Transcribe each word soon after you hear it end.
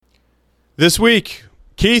This week,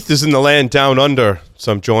 Keith is in the land down under,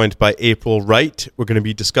 so I'm joined by April Wright. We're going to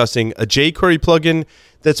be discussing a jQuery plugin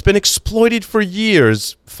that's been exploited for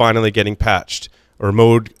years, finally getting patched. A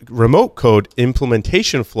remote code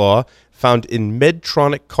implementation flaw found in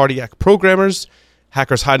Medtronic cardiac programmers,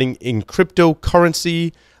 hackers hiding in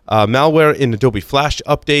cryptocurrency, malware in Adobe Flash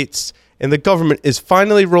updates, and the government is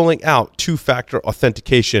finally rolling out two-factor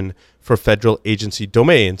authentication for federal agency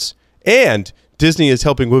domains. And Disney is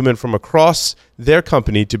helping women from across their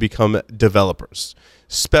company to become developers.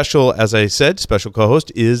 As I said, special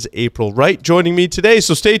co-host is April Wright joining me today.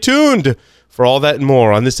 So stay tuned for all that and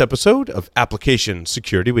more on this episode of Application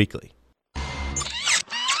Security Weekly.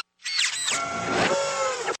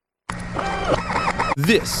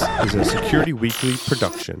 This is a Security Weekly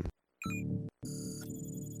production.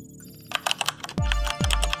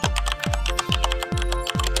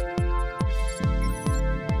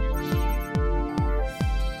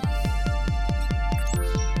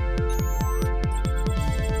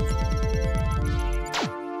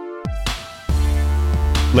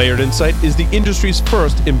 Layered Insight is the industry's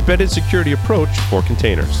first embedded security approach for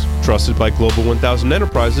containers. Trusted by Global 1000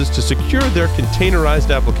 enterprises to secure their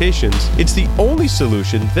containerized applications, it's the only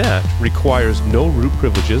solution that requires no root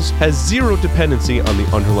privileges, has zero dependency on the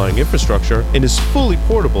underlying infrastructure, and is fully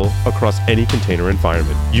portable across any container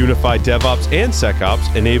environment. Unify DevOps and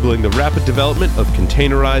SecOps, enabling the rapid development of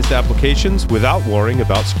containerized applications without worrying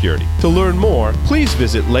about security. To learn more, please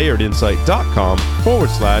visit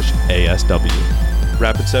layeredinsight.com/ASW.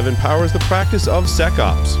 Rapid7 powers the practice of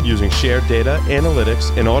SecOps. Using shared data, analytics,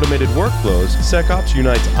 and automated workflows, SecOps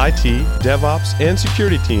unites IT, DevOps, and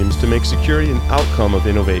security teams to make security an outcome of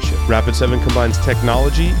innovation. Rapid7 combines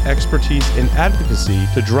technology, expertise, and advocacy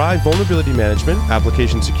to drive vulnerability management,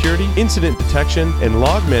 application security, incident detection, and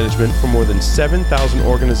log management for more than 7,000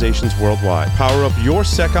 organizations worldwide. Power up your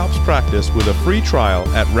SecOps practice with a free trial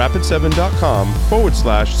at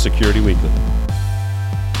rapid7.com/securityweekly.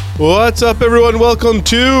 What's up, everyone? Welcome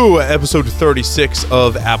to episode 36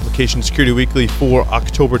 of Application Security Weekly for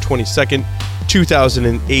October 22nd,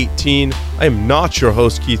 2018. I am not your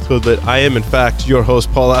host, Keith Hoodlet. I am, in fact, your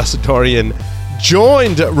host, Paul Asadorian,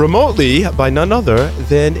 joined remotely by none other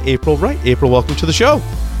than April Wright. April, welcome to the show.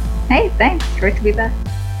 Hey, thanks. Great to be back.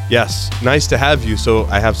 Yes, nice to have you. So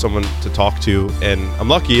I have someone to talk to, and I'm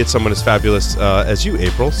lucky it's someone as fabulous as you,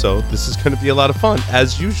 April. So this is going to be a lot of fun,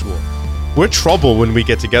 as usual. We're trouble when we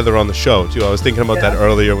get together on the show, too. I was thinking about that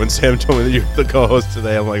earlier when Sam told me that you're the co-host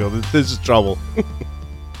today. I'm like, oh, this is trouble.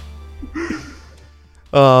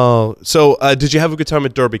 Did you have a good time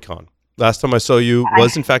at DerbyCon? Last time I saw you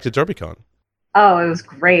was, in fact, at DerbyCon. Oh, it was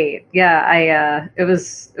great. Yeah, it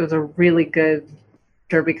was a really good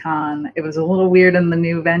DerbyCon. It was a little weird in the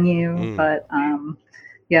new venue, but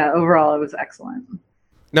overall it was excellent.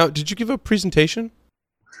 Now, did you give a presentation?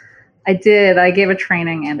 I did. I gave a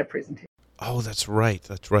training and a presentation. Oh, that's right.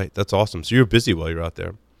 That's awesome. So you were busy while you were out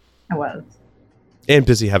there. I was. And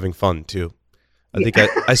busy having fun, too. I think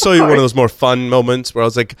I saw you one of those more fun moments where I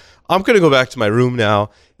was like, I'm going to go back to my room now.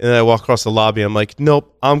 And then I walk across the lobby. I'm like,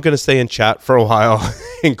 nope, I'm going to stay and chat for a while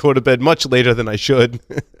and go to bed much later than I should.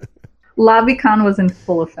 LobbyCon was in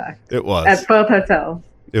full effect. It was. At both hotels.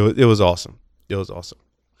 It was awesome. It was awesome.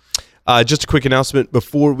 Just a quick announcement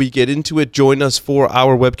before we get into it. Join us for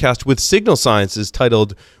our webcast with Signal Sciences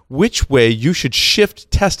titled Which Way You Should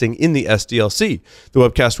Shift Testing in the SDLC. The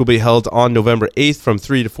webcast will be held on November 8th from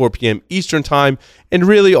 3 to 4 p.m. Eastern Time. And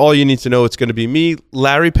really all you need to know, it's going to be me,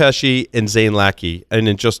 Larry Pesci, and Zane Lackey. And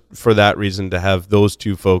then just for that reason, to have those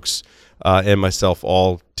two folks and myself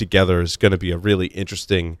all together is going to be a really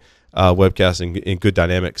interesting webcast and good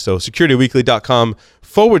dynamic. So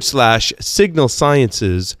securityweekly.com/Signal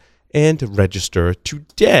Sciences and register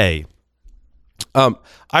today.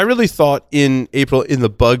 I really thought in April, in the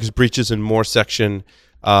bugs, breaches, and more section,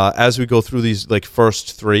 as we go through these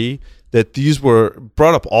first three, that these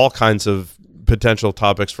brought up all kinds of potential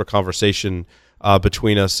topics for conversation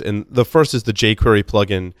between us. And the first is the jQuery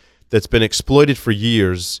plugin that's been exploited for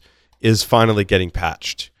years is finally getting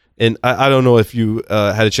patched. And I don't know if you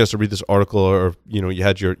had a chance to read this article or you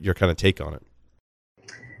had your kind of take on it.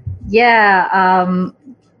 Yeah.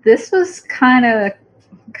 This was kind of,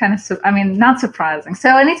 not surprising.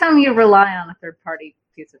 So anytime you rely on a third-party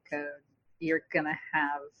piece of code, you're going to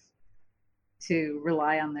have to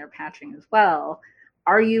rely on their patching as well.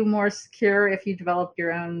 Are you more secure if you develop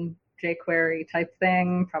your own jQuery type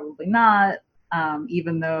thing? Probably not,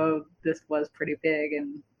 even though this was pretty big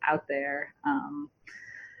and out there.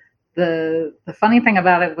 The funny thing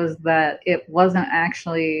about it was that it wasn't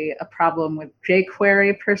actually a problem with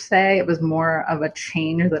jQuery per se. It was more of a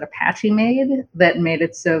change that Apache made that made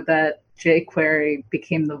it so that jQuery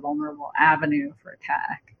became the vulnerable avenue for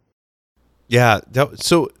attack. Yeah,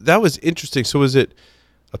 that was interesting. So was it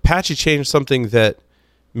Apache changed something that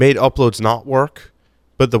made uploads not work,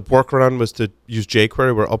 but the workaround was to use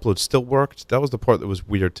jQuery where uploads still worked? That was the part that was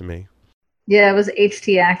weird to me. Yeah, it was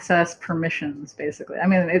htaccess permissions, basically. I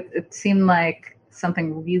mean, it seemed like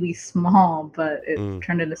something really small, but it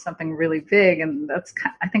turned into something really big, and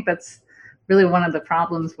I think that's really one of the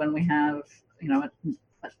problems when we have,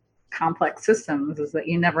 complex systems, is that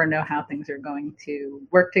you never know how things are going to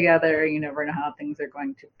work together. You never know how things are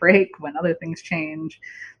going to break when other things change.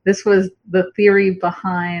 This was the theory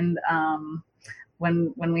behind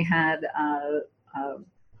when we had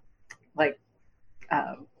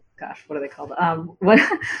gosh, what are they called?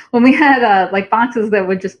 When we had like boxes that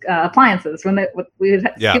would just appliances. People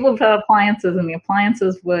would put out appliances, and the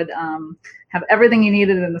appliances would have everything you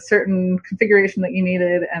needed in a certain configuration that you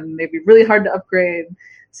needed, and they'd be really hard to upgrade.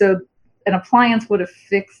 So an appliance would have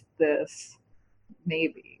fixed this,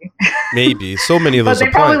 maybe. Maybe so many of those. But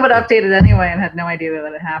they probably would have updated anyway and had no idea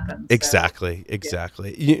that it happened. Exactly. Yeah.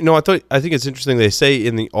 I think it's interesting. They say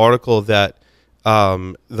in the article that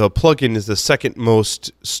the plugin is the second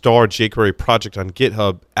most starred jQuery project on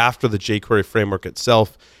GitHub after the jQuery framework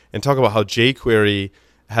itself, and talk about how jQuery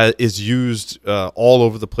is used all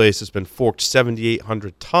over the place. It's been forked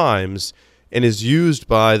 7,800 times and is used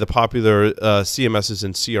by the popular CMSs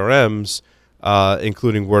and CRMs,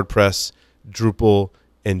 including WordPress, Drupal,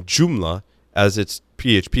 and Joomla, as its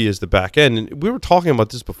PHP is the back end. And we were talking about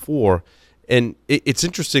this before, and it's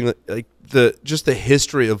interesting, like just the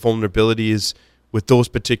history of vulnerabilities with those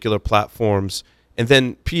particular platforms, and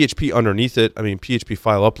then PHP underneath it. I mean, PHP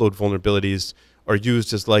file upload vulnerabilities are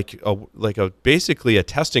used as basically a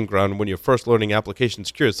testing ground when you're first learning application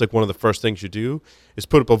security. It's like one of the first things you do is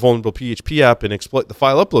put up a vulnerable PHP app and exploit the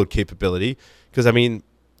file upload capability, because I mean,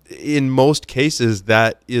 in most cases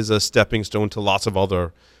that is a stepping stone to lots of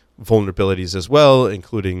other vulnerabilities as well,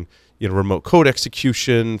 including remote code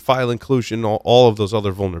execution, file inclusion, all of those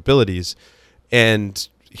other vulnerabilities. And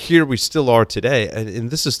here we still are today, and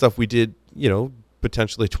this is stuff we did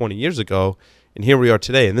potentially 20 years ago, and here we are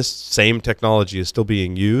today, and this same technology is still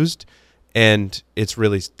being used, and that's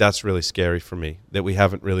really scary for me that we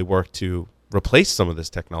haven't really worked to replace some of this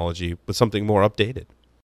technology with something more updated.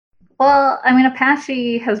 Well, I mean,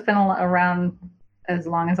 Apache has been around as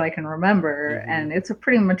long as I can remember, and it's a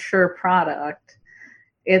pretty mature product.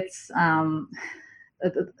 It's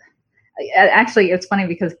actually, it's funny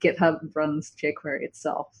because GitHub runs jQuery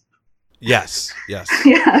itself. Yes.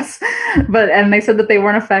 And they said that they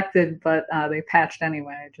weren't affected, but they patched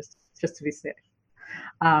anyway, just to be safe.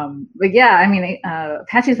 But yeah, I mean,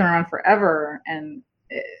 Apache's been around forever, and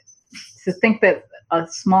to think that a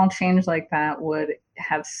small change like that would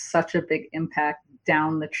have such a big impact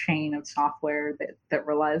down the chain of software that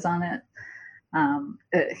relies on it.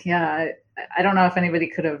 I don't know if anybody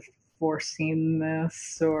could have foreseen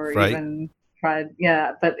this or even tried.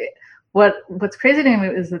 Yeah, but what's crazy to me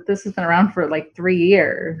is that this has been around for like 3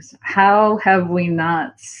 years. How have we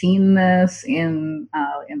not seen this in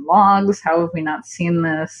logs? How have we not seen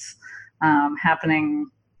this happening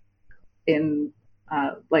in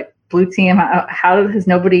like Blue Team? How has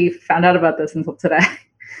nobody found out about this until today?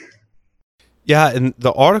 Yeah, and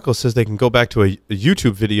the article says they can go back to a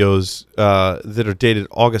YouTube videos that are dated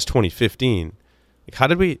August 2015. Like, how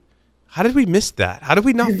did we miss that? How did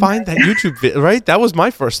we not find that YouTube video? Right? That was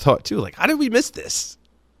my first thought too. Like, how did we miss this?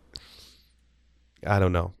 I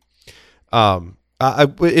don't know.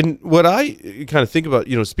 And what I kind of think about,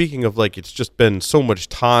 speaking of like, it's just been so much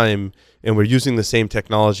time and we're using the same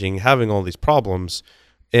technology and having all these problems.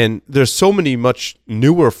 And there's so many much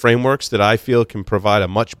newer frameworks that I feel can provide a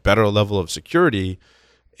much better level of security.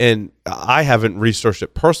 And I haven't researched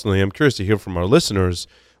it personally. I'm curious to hear from our listeners.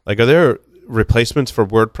 Like, are there replacements for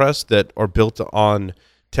WordPress that are built on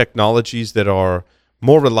technologies that are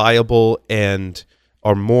more reliable and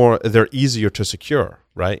they're easier to secure,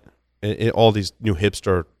 right? In all these new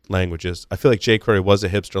hipster languages. I feel like jQuery was a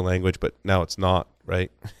hipster language, but now it's not, right?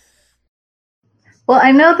 Well,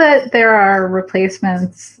 I know that there are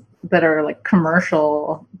replacements that are like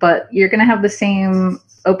commercial, but you're going to have the same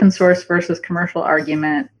open source versus commercial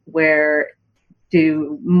argument where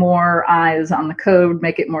do more eyes on the code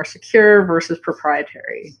make it more secure versus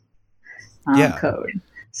proprietary code.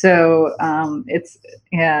 So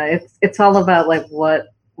it's all about like what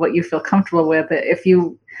you feel comfortable with. If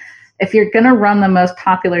you're going to run the most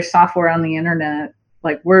popular software on the internet,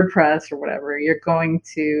 like WordPress or whatever, you're going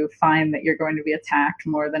to find that you're going to be attacked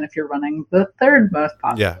more than if you're running the third most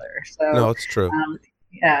popular. Yeah. So no, it's true.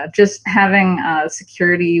 Just having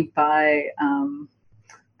security by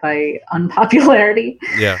by unpopularity.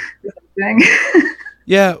 Yeah. Thing.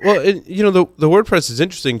 Yeah, well, the WordPress is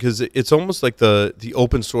interesting because it's almost like the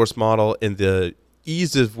open source model, and the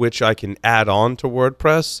ease of which I can add on to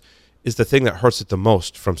WordPress is the thing that hurts it the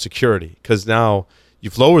most from security. Because now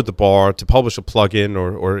you've lowered the bar to publish a plugin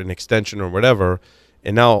or an extension or whatever,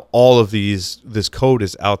 and now all of this code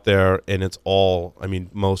is out there, and it's all. I mean,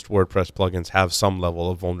 most WordPress plugins have some level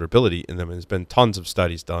of vulnerability in them. And there's been tons of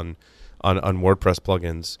studies done on WordPress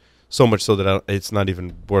plugins. So much so that it's not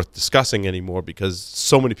even worth discussing anymore because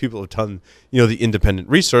so many people have done, the independent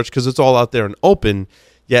research because it's all out there and open.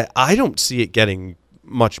 Yet I don't see it getting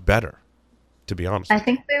much better, to be honest. I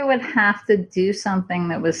think they would have to do something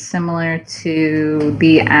that was similar to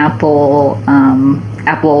the Apple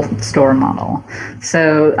Store model.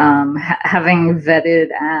 So having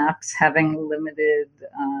vetted apps, having limited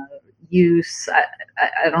use.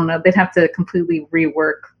 I don't know. They'd have to completely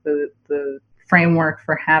rework the framework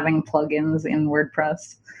for having plugins in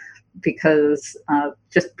WordPress, because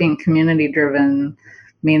just being community driven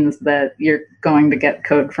means that you're going to get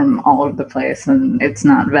code from all over the place, and it's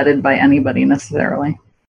not vetted by anybody necessarily.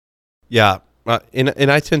 Yeah, and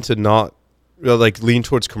I tend to not lean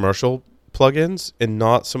towards commercial plugins and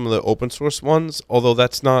not some of the open source ones, although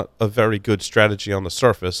that's not a very good strategy on the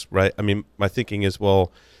surface, right? I mean, my thinking is,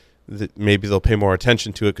 well, that maybe they'll pay more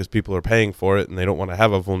attention to it because people are paying for it and they don't want to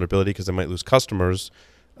have a vulnerability because they might lose customers,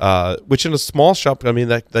 which in a small shop, I mean,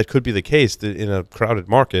 that could be the case in a crowded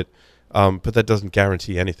market, but that doesn't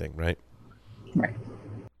guarantee anything, right? Right.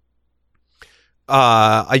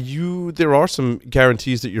 There are some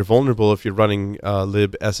guarantees that you're vulnerable if you're running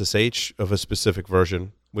libSSH of a specific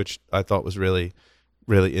version, which I thought was really,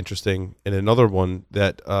 really interesting. And another one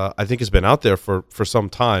that I think has been out there for some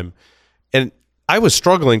time. And I was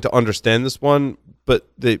struggling to understand this one, but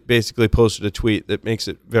they basically posted a tweet that makes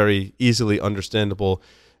it very easily understandable.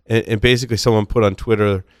 And basically someone put on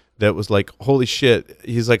Twitter that was like, holy shit.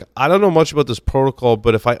 He's like, I don't know much about this protocol,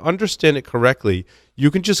 but if I understand it correctly,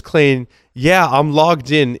 you can just claim, yeah, I'm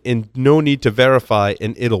logged in and no need to verify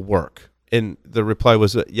and it'll work. And the reply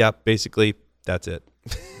was, yeah, basically that's it.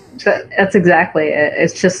 That's exactly it.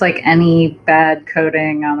 It's just like any bad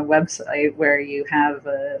coding on a website where you have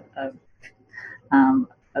a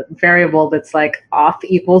variable that's like auth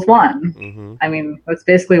equals 1. Mm-hmm. I mean, that's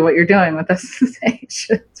basically what you're doing with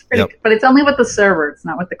SSH. Yep. But it's only with the server. It's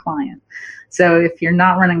not with the client. So if you're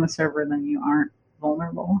not running the server, then you aren't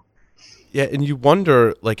vulnerable. Yeah, and you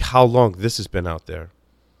wonder how long this has been out there.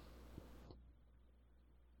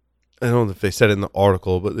 I don't know if they said it in the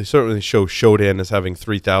article, but they certainly show Shodan as having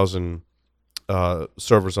 3,000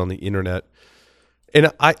 servers on the internet.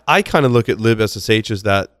 And I kind of look at libSSH as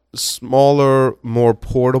that smaller, more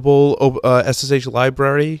portable SSH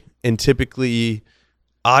library, and typically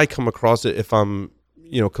I come across it if I'm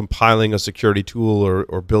compiling a security tool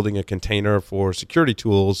or building a container for security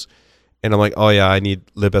tools, and I'm like, oh yeah, I need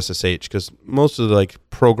libSSH, because most of the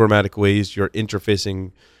programmatic ways you're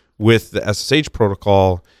interfacing with the SSH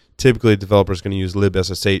protocol, typically the developer is going to use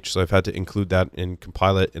libSSH, so I've had to include that and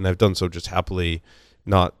compile it, and I've done so just happily,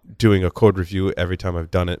 not doing a code review every time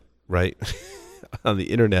I've done it, right? On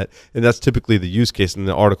the internet. And that's typically the use case. And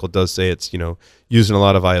the article does say it's, using a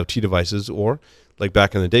lot of IoT devices, or like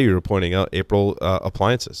back in the day, you were pointing out, April,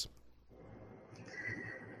 appliances.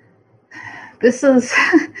 This is,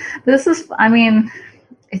 I mean,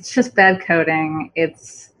 it's just bad coding.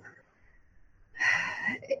 It's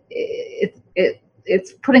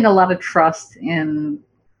putting a lot of trust in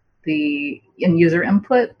user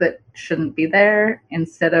input that shouldn't be there,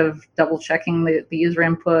 instead of double checking the user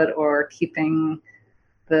input or keeping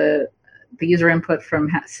the user input from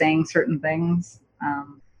saying certain things.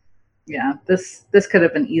 This could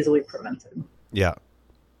have been easily prevented. Yeah.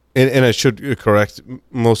 And I should correct,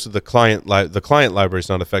 most of the client library is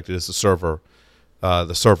not affected. It's the server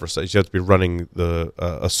side. You have to be running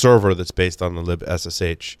a server that's based on the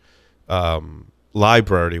libSSH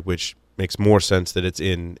library, which makes more sense that it's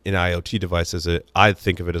in IoT devices. I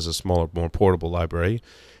think of it as a smaller, more portable library.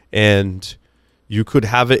 And you could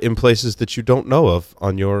have it in places that you don't know of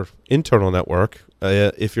on your internal network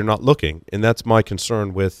if you're not looking. And that's my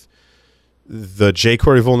concern with the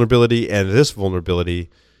jQuery vulnerability and this vulnerability,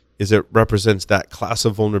 is it represents that class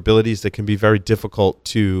of vulnerabilities that can be very difficult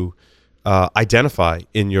to identify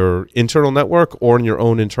in your internal network or in your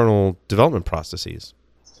own internal development processes.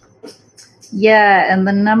 Yeah, and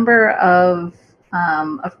the number of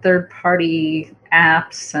third-party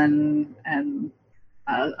apps and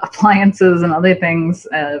appliances and other things,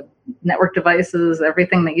 network devices,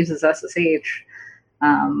 everything that uses SSH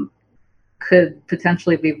could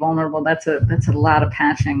potentially be vulnerable. That's a lot of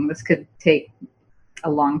patching. This could take a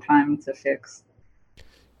long time to fix.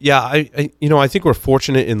 Yeah, I think we're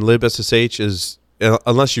fortunate in libSSH is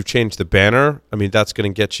unless you've changed the banner, I mean that's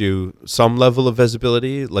going to get you some level of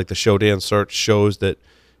visibility. Like the Shodan search shows that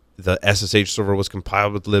the SSH server was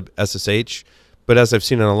compiled with libSSH, but as I've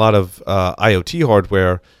seen in a lot of IoT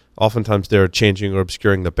hardware, oftentimes they're changing or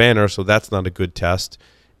obscuring the banner, so that's not a good test.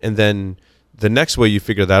 And then the next way you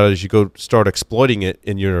figure that out is you go start exploiting it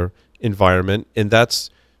in your environment, and that's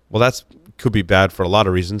could be bad for a lot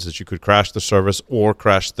of reasons, is you could crash the service or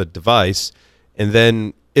crash the device. And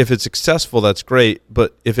then if it's successful, that's great.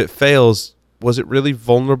 But if it fails, was it really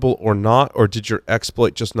vulnerable or not? Or did your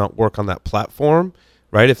exploit just not work on that platform,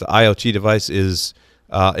 right? If the IoT device is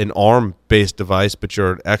an ARM-based device, but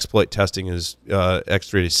your exploit testing is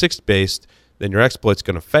x86 based, then your exploit's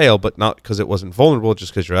going to fail, but not because it wasn't vulnerable,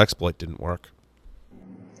 just because your exploit didn't work.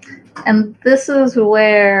 And this is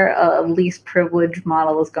where a least privilege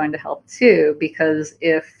model is going to help too, because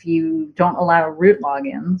if you don't allow root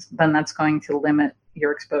logins, then that's going to limit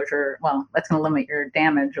your exposure. Well, that's going to limit your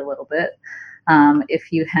damage a little bit.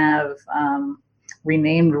 If you have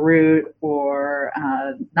renamed root or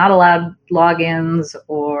not allowed logins,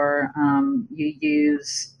 or you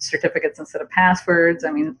use certificates instead of passwords,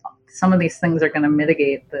 I mean, some of these things are going to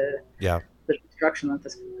mitigate the destruction that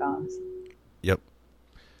this could cause. Yep.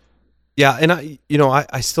 Yeah, and I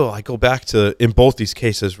go back to, in both these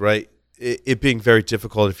cases, right, it being very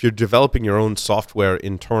difficult. If you're developing your own software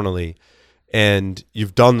internally and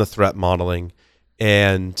you've done the threat modeling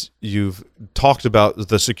and you've talked about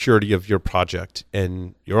the security of your project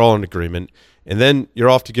and you're all in agreement, and then you're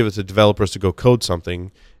off to give it to developers to go code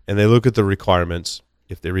something, and they look at the requirements,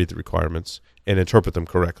 if they read the requirements, and interpret them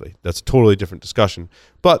correctly. That's a totally different discussion.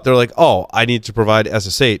 But they're like, oh, I need to provide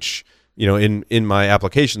SSH in my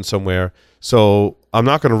application somewhere. So I'm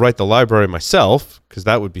not going to write the library myself because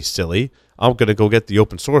that would be silly. I'm going to go get the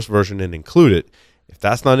open source version and include it. If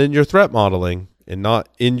that's not in your threat modeling and not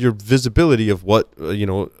in your visibility of what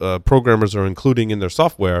programmers are including in their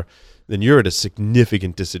software, then you're at a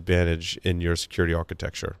significant disadvantage in your security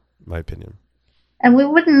architecture, in my opinion. And we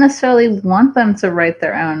wouldn't necessarily want them to write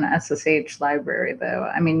their own SSH library,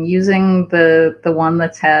 though. I mean, using the one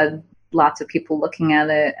that's had lots of people looking at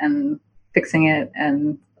it and fixing it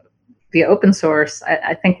and the open source,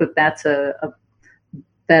 I think that's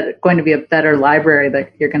going to be a better library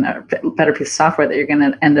that you're going to, better piece of software that you're going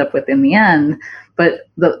to end up with in the end. But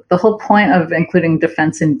the whole point of including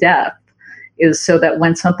defense in depth is so that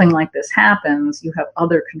when something like this happens, you have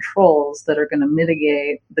other controls that are going to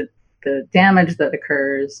mitigate the damage that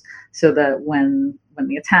occurs, so that when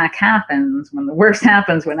the attack happens, when the worst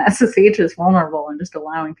happens, when SSH is vulnerable and just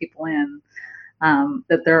allowing people in,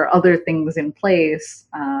 that there are other things in place,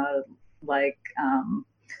 like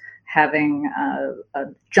having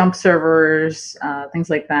jump servers, things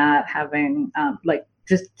like that, having like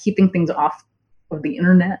just keeping things off of the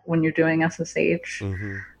internet when you're doing SSH.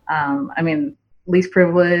 Mm-hmm. I mean, least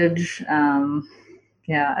privilege,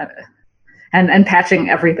 and patching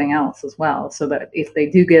everything else as well, so that if they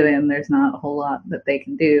do get in, there's not a whole lot that they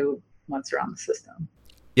can do once they're on the system.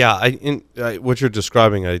 Yeah, what you're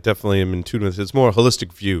describing, I definitely am in tune with. It's more a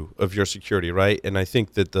holistic view of your security, right? And I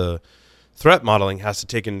think that the threat modeling has to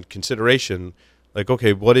take into consideration, like,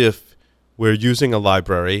 okay, what if we're using a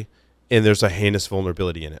library and there's a heinous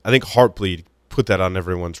vulnerability in it? I think Heartbleed put that on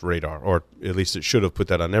everyone's radar, or at least it should have put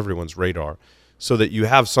that on everyone's radar, so that you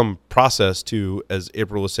have some process to, as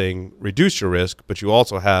April was saying, reduce your risk, but you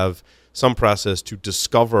also have some process to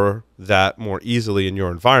discover that more easily in your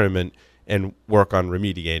environment and work on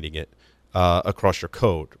remediating it across your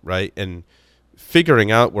code, right? And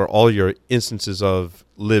figuring out where all your instances of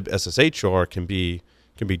libSSH are can be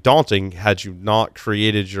daunting had you not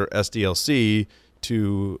created your SDLC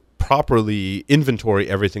to properly inventory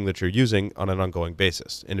everything that you're using on an ongoing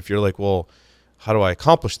basis. And if you're like, well, how do I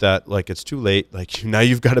accomplish that? Like, it's too late. Like, now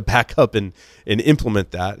you've got to back up and implement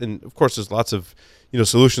that. And of course, there's lots of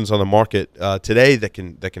solutions on the market today that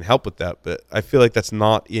can help with that. But I feel like that's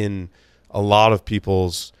not in a lot of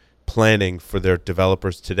people's planning for their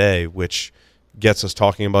developers today, which gets us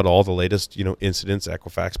talking about all the latest incidents,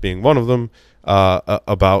 Equifax being one of them,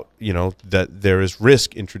 about that there is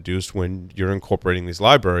risk introduced when you're incorporating these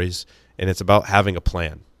libraries, and it's about having a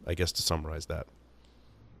plan, I guess, to summarize that.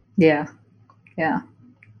 Yeah,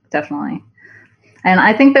 definitely. And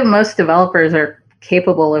I think that most developers are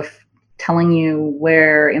capable of telling you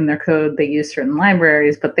where in their code they use certain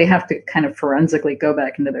libraries, but they have to kind of forensically go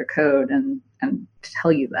back into their code and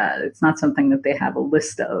tell you that. It's not something that they have a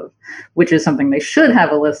list of, which is something they should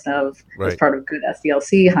have a list of as part of good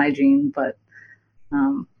SDLC hygiene. But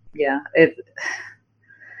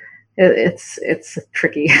it's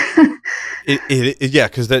tricky. Yeah,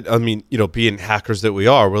 because that, I mean, being hackers that we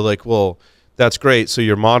are, we're like, well, that's great. So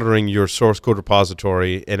you're monitoring your source code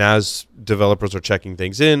repository, and as developers are checking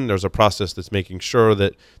things in, there's a process that's making sure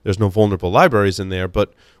that there's no vulnerable libraries in there.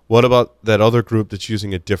 But what about that other group that's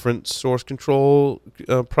using a different source control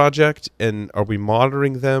project? And are we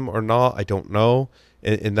monitoring them or not? I don't know.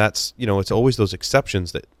 And that's, it's always those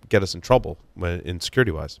exceptions that get us in trouble in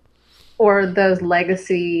security-wise. Or those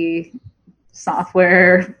legacy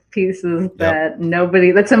software pieces that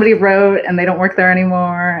somebody wrote and they don't work there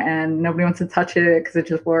anymore and nobody wants to touch it because it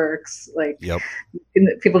just works. Like,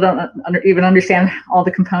 people don't even understand all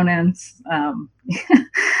the components.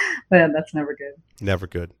 But that's never good. Never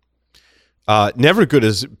good. Never good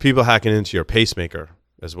is people hacking into your pacemaker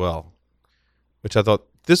as well, which I thought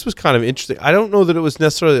this was kind of interesting. I don't know that it was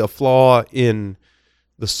necessarily a flaw in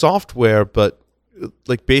the software, but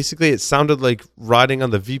like basically it sounded like riding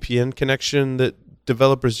on the VPN connection that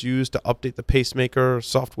developers use to update the pacemaker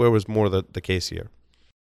software was more the case here.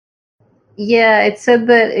 Yeah, it said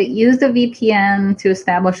that it used a VPN to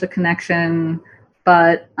establish a connection,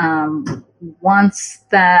 but once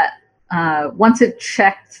it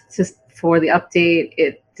checked for the update,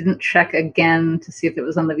 it didn't check again to see if it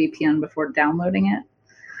was on the VPN before downloading it,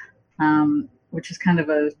 which is kind of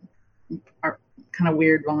a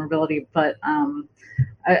weird vulnerability. But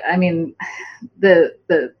I mean, they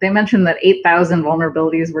mentioned that 8,000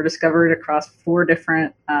 vulnerabilities were discovered across 4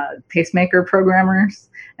 different pacemaker programmers,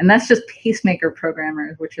 and that's just pacemaker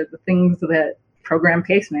programmers, which are the things that program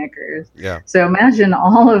pacemakers. Yeah. So imagine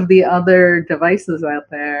all of the other devices out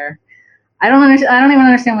there. I don't even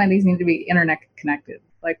understand why these need to be internet connected.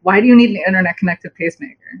 Like, why do you need an internet connected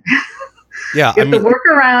pacemaker? Yeah, if the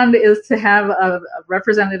workaround is to have a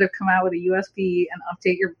representative come out with a USB and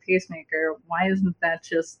update your pacemaker, why isn't that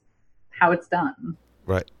just how it's done?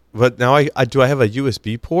 Right. But now I have a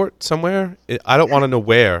USB port somewhere? I don't want to know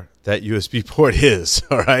where that USB port is,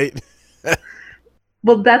 all right?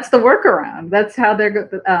 Well, that's the workaround. That's how they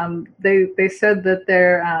said that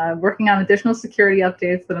they're working on additional security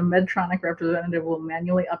updates that a Medtronic representative will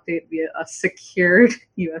manually update via a secured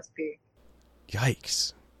USB.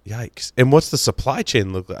 Yikes. And what's the supply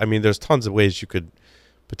chain look like? I mean, there's tons of ways you could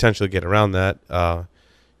potentially get around that. And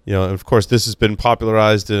of course, this has been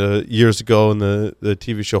popularized years ago in the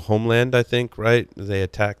TV show Homeland, I think, right? They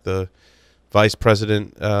attacked the vice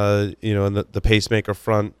president, in the pacemaker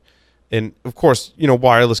front. And of course,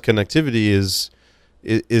 wireless connectivity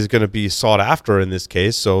is going to be sought after in this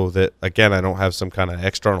case, so that, again, I don't have some kind of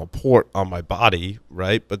external port on my body,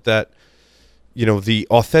 right? But that, the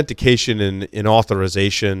authentication and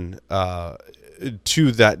authorization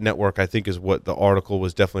to that network, I think, is what the article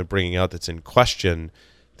was definitely bringing out that's in question,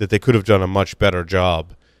 that they could have done a much better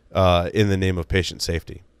job in the name of patient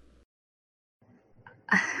safety.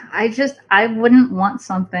 I wouldn't want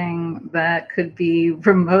something that could be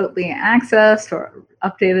remotely accessed or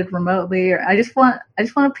updated remotely. Or I just want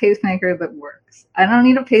a pacemaker that works. I don't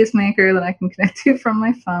need a pacemaker that I can connect to from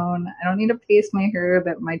my phone. I don't need a pacemaker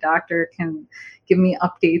that my doctor can give me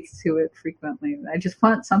updates to it frequently. I just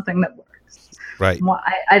want something that works. Right.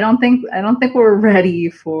 I don't think we're ready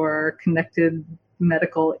for connected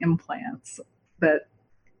medical implants that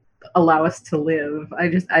allow us to live.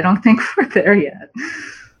 I don't think we're there yet.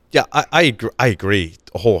 Yeah, I agree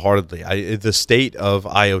wholeheartedly. The state of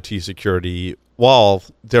IoT security, while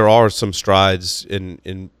there are some strides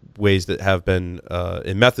in ways that have been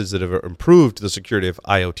in methods that have improved the security of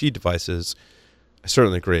IoT devices, I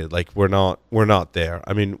certainly agree. Like, we're not there.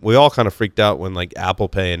 I mean, we all kind of freaked out when like Apple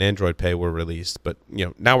Pay and Android Pay were released, but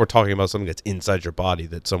now we're talking about something that's inside your body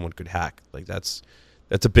that someone could hack. Like, that's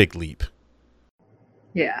a big leap.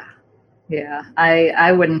 Yeah.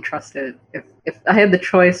 I wouldn't trust it. If I had the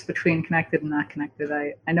choice between connected and not connected,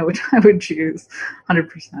 I know which I would choose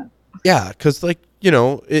 100%. Yeah, because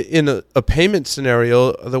in a payment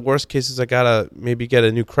scenario, the worst case is I gotta maybe get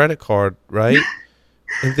a new credit card, right?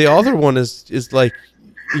 And the other one is like,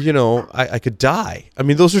 I could die. I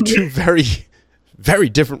mean, those are two very, very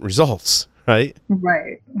different results, right?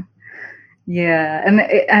 Right. Yeah,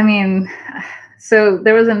 and so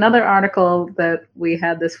there was another article that we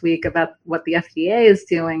had this week about what the FDA is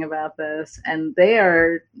doing about this, and they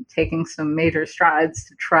are taking some major strides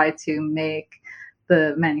to try to make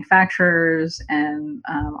the manufacturers and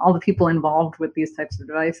all the people involved with these types of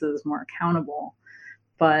devices more accountable.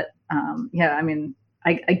 But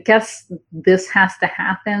I guess this has to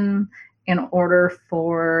happen in order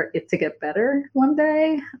for it to get better one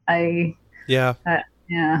day. Yeah.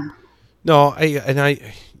 Yeah. No,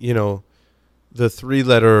 the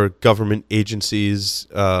 3-letter government agencies,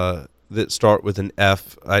 that start with an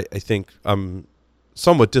F, I think I'm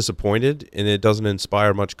somewhat disappointed, and it doesn't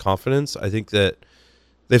inspire much confidence. I think that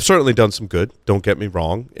they've certainly done some good, don't get me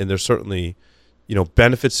wrong, and there's certainly,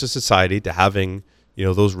 benefits to society to having,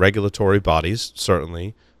 those regulatory bodies,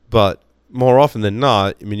 certainly. But more often than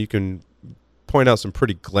not, I mean, you can point out some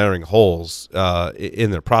pretty glaring holes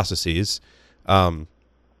in their processes.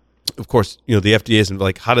 Of course, the FDA isn't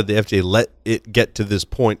like, how did the FDA let it get to this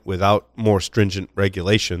point without more stringent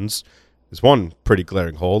regulations? Is one pretty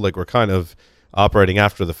glaring hole. Like, we're kind of operating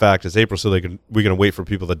after the fact, as April said, we're going to wait for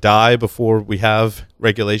people to die before we have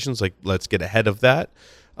regulations. Like, let's get ahead of that.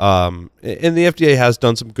 And the FDA has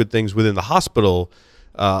done some good things within the hospital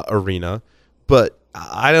arena. But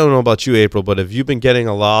I don't know about you, April, but have you been getting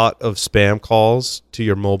a lot of spam calls to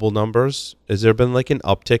your mobile numbers? Has there been like an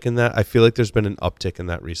uptick in that? I feel like there's been an uptick in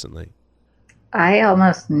that recently. I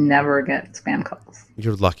almost never get spam calls.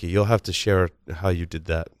 You're lucky. You'll have to share how you did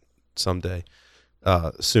that someday,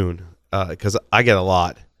 soon, because I get a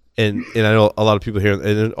lot. And I know a lot of people here,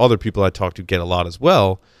 and other people I talk to get a lot as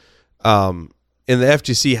well. And the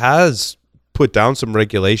FTC has put down some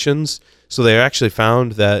regulations. So they actually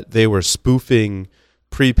found that they were spoofing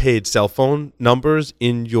prepaid cell phone numbers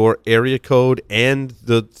in your area code and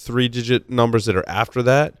the 3-digit numbers that are after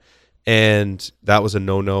that. And that was a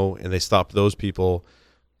no-no, and they stopped those people.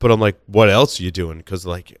 But I'm like, what else are you doing? Because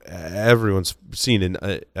like everyone's seen,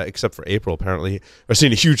 except for April apparently, are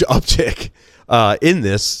seeing a huge uptick in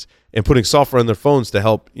this and putting software on their phones to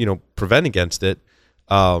help, prevent against it.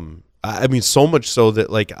 I mean, so much so that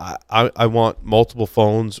like I want multiple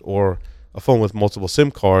phones or a phone with multiple SIM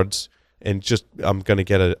cards, and just I'm going to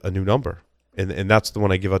get a new number. And that's the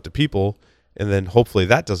one I give out to people. And then hopefully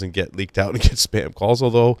that doesn't get leaked out and get spam calls,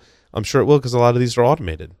 although I'm sure it will because a lot of these are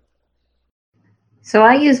automated. So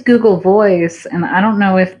I use Google Voice, and I don't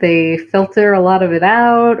know if they filter a lot of it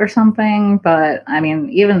out or something, but I mean,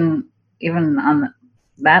 even on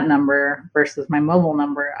that number versus my mobile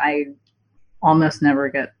number, I almost never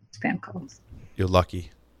get spam calls. You're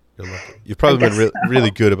lucky. You've probably been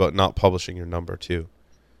really good about not publishing your number too.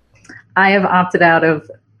 I have opted out of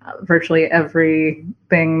virtually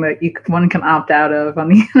everything that one can opt out of on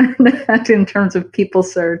the internet in terms of people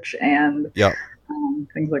search and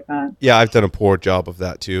things like that. Yeah, I've done a poor job of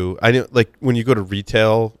that too. I know, like when you go to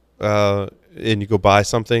retail and you go buy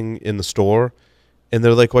something in the store, and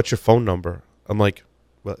they're like, "What's your phone number?" I'm like,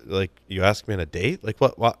 "What? Like you ask me on a date? Like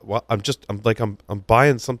what? I'm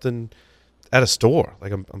buying something at a store.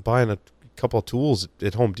 Like I'm buying a couple of tools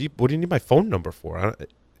at Home Depot. What do you need my phone number for?"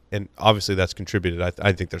 And obviously that's contributed.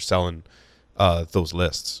 I think they're selling those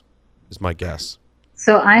lists, is my guess.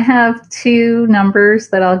 So I have 2 numbers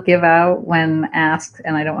that I'll give out when asked,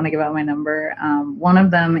 and I don't want to give out my number. One of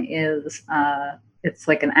them is it's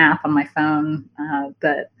like an app on my phone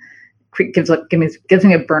that gives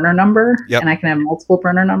me a burner number, and I can have multiple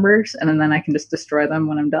burner numbers, and then I can just destroy them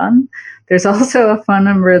when I'm done. There's also a phone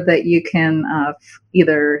number that you can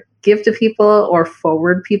either give to people or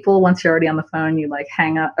forward people. Once you're already on the phone, you like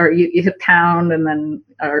hang up, or you hit pound and then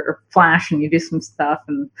or flash, and you do some stuff.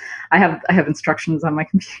 And I have instructions on my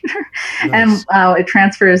computer, nice. And it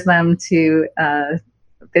transfers them to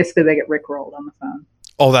basically they get rickrolled on the phone.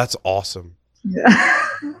 Oh, that's awesome! Yeah,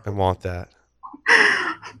 I want that.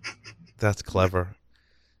 That's clever.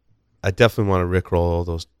 I definitely want to rickroll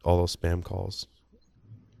all those spam calls.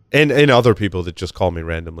 And other people that just call me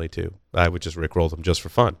randomly too. I would just rickroll them just for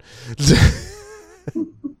fun.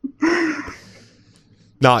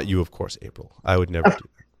 Not you, of course, April. I would never do that.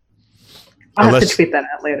 I'll have to tweet that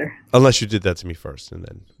out later. Unless you did that to me first, and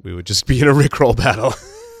then we would just be in a rickroll battle.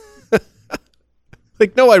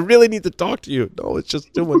 Like, no, I really need to talk to you. No, it's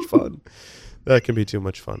just too much fun. That can be too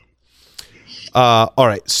much fun. All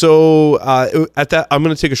right, so at that, I'm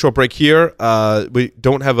going to take a short break here. We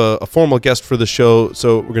don't have a formal guest for the show,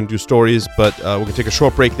 so we're going to do stories, but we're going to take a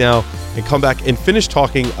short break now and come back and finish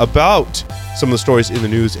talking about some of the stories in the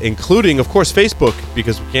news, including, of course, Facebook,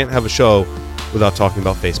 because we can't have a show without talking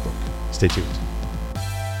about Facebook. Stay tuned.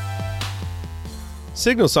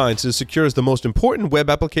 Signal Sciences secures the most important web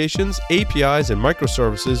applications, APIs, and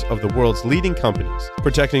microservices of the world's leading companies,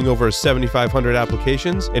 protecting over 7,500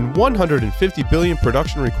 applications and 150 billion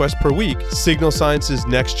production requests per week. Signal Sciences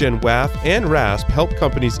Next-Gen WAF and RASP help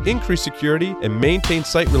companies increase security and maintain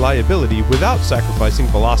site reliability without sacrificing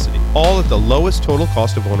velocity, all at the lowest total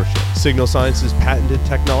cost of ownership. Signal Sciences' patented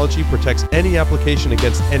technology protects any application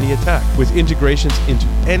against any attack, with integrations into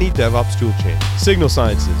any DevOps toolchain. Signal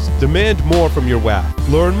Sciences, demand more from your WAF.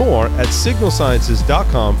 Learn more at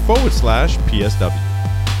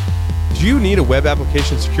signalsciences.com/PSW. Do you need a web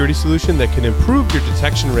application security solution that can improve your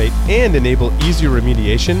detection rate and enable easier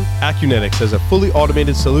remediation? Acunetics has a fully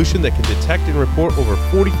automated solution that can detect and report over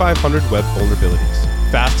 4,500 web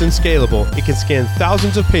vulnerabilities. Fast and scalable, it can scan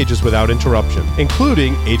thousands of pages without interruption,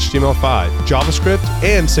 including HTML5, JavaScript,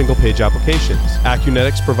 and single-page applications.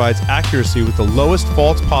 Acunetics provides accuracy with the lowest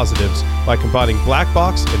false positives by combining black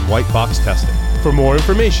box and white box testing. For more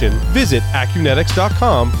information, visit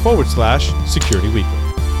acunetics.com/securityweekly.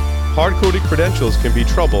 Hard-coded credentials can be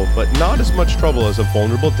trouble, but not as much trouble as a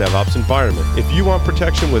vulnerable DevOps environment. If you want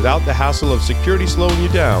protection without the hassle of security slowing you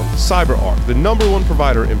down, CyberArk, the #1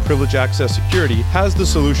 provider in privilege access security, has the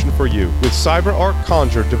solution for you. With CyberArk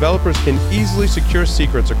Conjur, developers can easily secure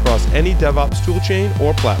secrets across any DevOps toolchain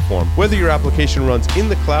or platform, whether your application runs in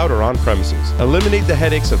the cloud or on premises. Eliminate the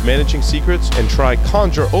headaches of managing secrets and try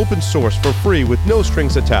Conjur open source for free with no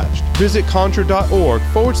strings attached. Visit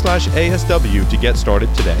conjur.org/ASW to get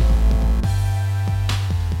started today.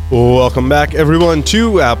 Welcome back, everyone,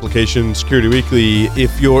 to Application Security Weekly.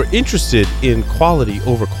 If you're interested in quality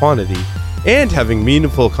over quantity and having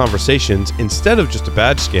meaningful conversations instead of just a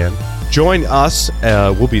badge scan, join us.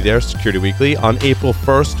 We'll be there, Security Weekly, on April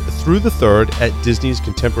 1st through the 3rd at Disney's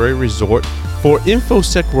Contemporary Resort for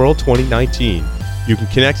InfoSec World 2019. You can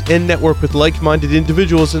connect and network with like-minded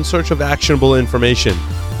individuals in search of actionable information.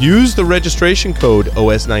 Use the registration code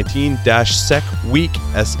OS19-SECWEEK,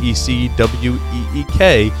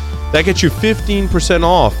 SECWEEK. That gets you 15%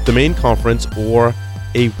 off the main conference or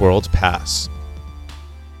a World Pass.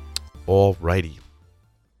 Alrighty.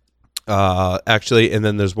 Actually, and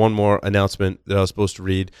then there's one more announcement that I was supposed to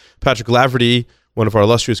read. Patrick Laverty, one of our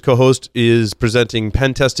illustrious co-hosts, is presenting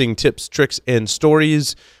pen testing tips, tricks, and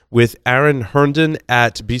stories with Aaron Herndon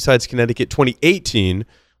at B-Sides Connecticut 2018.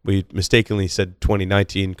 We mistakenly said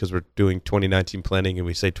 2019 because we're doing 2019 planning, and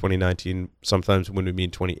we say 2019 sometimes when we mean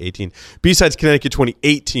 2018. B-Sides Connecticut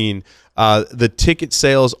 2018. The ticket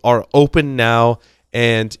sales are open now,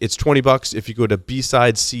 and it's $20 if you go to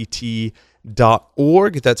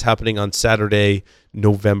bsidect.org. That's happening on Saturday,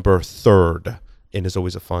 November 3rd, and is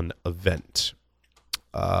always a fun event.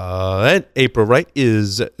 And April Wright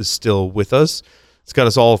is still with us. It's got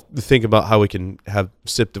us all thinking about how we can have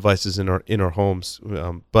SIP devices in our homes,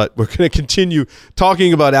 but we're going to continue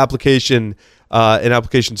talking about application and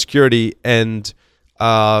application security. And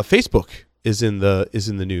Facebook is in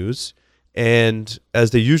the news, and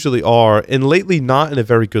as they usually are, and lately not in a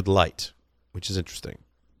very good light, which is interesting.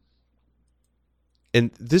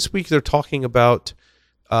 And this week they're talking about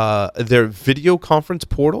their video conference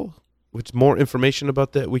portal, which more information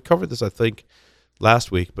about that. We covered this, I think,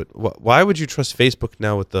 last week, but why would you trust Facebook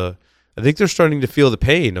now with I think they're starting to feel the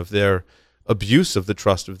pain of their abuse of the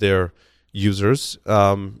trust of their users,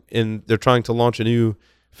 and they're trying to launch a new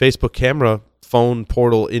Facebook camera phone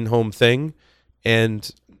portal in-home thing,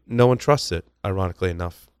 and no one trusts it, ironically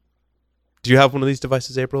enough. Do you have one of these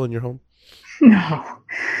devices, April, in your home? No,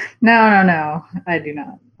 I do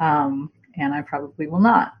not, and I probably will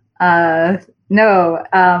not.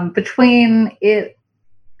 Between it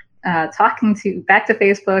talking back to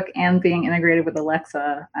Facebook and being integrated with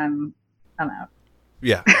Alexa, I'm out.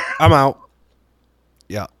 Yeah, I'm out.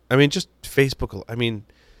 Yeah, I mean, just Facebook. I mean,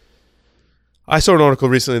 I saw an article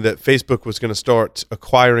recently that Facebook was going to start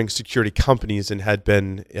acquiring security companies and had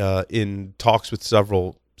been in talks with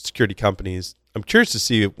several security companies. I'm curious to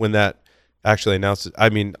see when that actually announces. I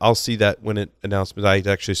mean, I'll see that when it announces. I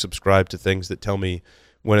actually subscribe to things that tell me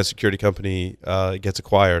when a security company gets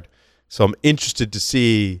acquired. So I'm interested to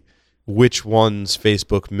see which ones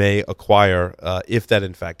Facebook may acquire if that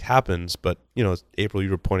in fact happens. But, April, you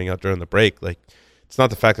were pointing out during the break, like, it's not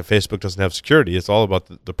the fact that Facebook doesn't have security. It's all about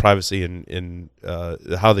the privacy and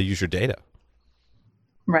how they use your data.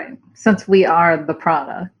 Right. Since we are the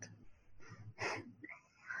product.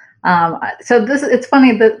 So it's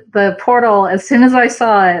funny that the portal, as soon as I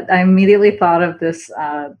saw it, I immediately thought of this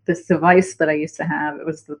device that I used to have. It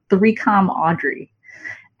was the 3Com Audrey.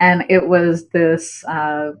 And it was this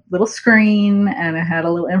little screen, and it had a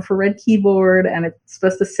little infrared keyboard, and it's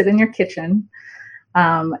supposed to sit in your kitchen,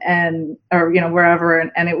 or wherever,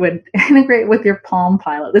 and it would integrate with your Palm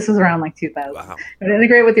Pilot. This was around like 2000. Wow. It would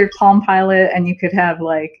integrate with your Palm Pilot, and you could have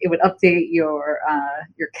it would update your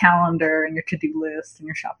calendar and your to-do list and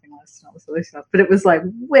your shopping list and all this other stuff. But it was like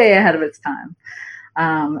way ahead of its time.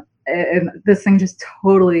 And this thing just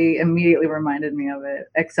totally immediately reminded me of it,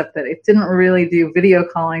 except that it didn't really do video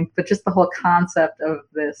calling, but just the whole concept of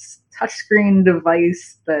this touchscreen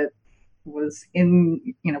device that was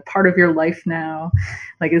in, part of your life now.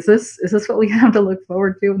 Like, is this what we have to look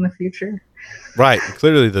forward to in the future? Right.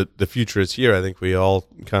 Clearly the future is here. I think we all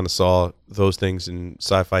kind of saw those things in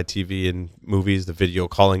sci-fi TV and movies. The video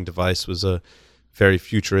calling device was a very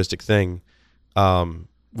futuristic thing.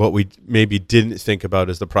 What we maybe didn't think about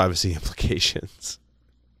is the privacy implications,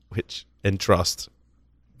 and trust,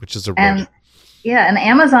 which is a risk. Yeah, and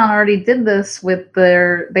Amazon already did this with they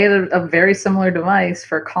had a very similar device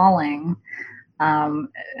for calling, and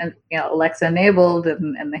Alexa enabled,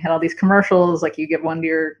 and they had all these commercials, like you give one to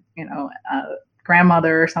your,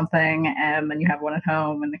 grandmother or something, and then you have one at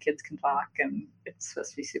home, and the kids can talk, and it's supposed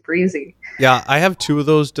to be super easy. Yeah, I have two of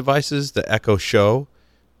those devices, the Echo Show,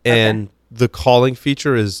 and the calling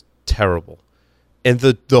feature is terrible. And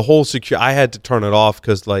the whole I had to turn it off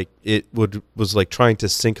because like was like trying to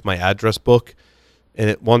sync my address book. And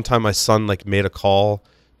at one time, my son like made a call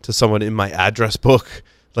to someone in my address book,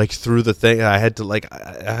 like through the thing. And I had to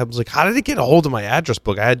I was like, how did it get a hold of my address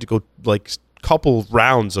book? I had to go like couple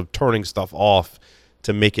rounds of turning stuff off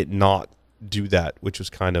to make it not do that, which was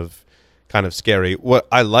kind of scary. What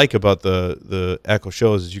I like about the Echo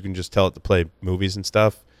Shows is you can just tell it to play movies and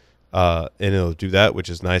stuff, and it'll do that, which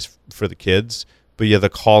is nice for the kids. But yeah, the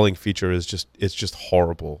calling feature is just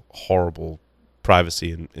horrible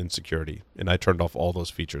privacy and security, and I turned off all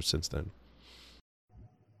those features since then.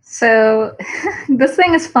 So this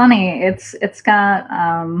thing is funny. It's got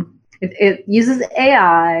it uses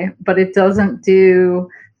AI, but it doesn't do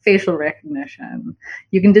facial recognition.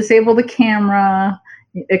 You can disable the camera.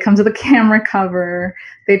 It comes with a camera cover.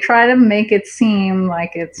 They try to make it seem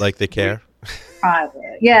like it's like they care.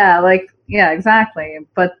 Private. Yeah, exactly.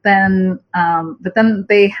 But then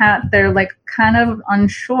they're like kind of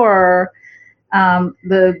unsure.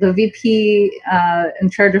 The VP in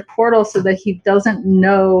charge of Portal said that he doesn't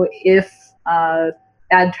know if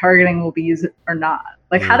ad targeting will be used or not.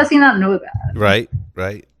 Like, how does he not know that? Right.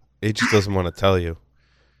 He just doesn't want to tell you.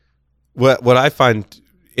 What I find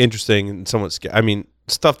interesting and somewhat scary, I mean,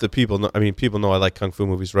 stuff that people know. I mean, people know I like kung fu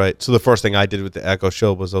movies, right? So the first thing I did with the Echo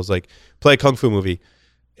Show was I was like, play a kung fu movie.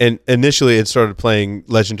 And initially it started playing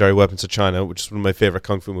Legendary Weapons of China, which is one of my favorite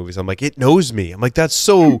kung fu movies. I'm like, it knows me. I'm like, that's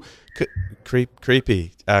so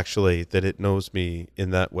creepy, actually, that it knows me in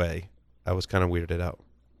that way. I was kind of weirded out.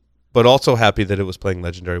 But also happy that it was playing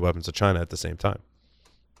Legendary Weapons of China at the same time.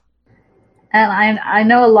 And I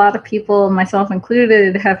know a lot of people, myself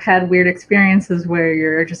included, have had weird experiences where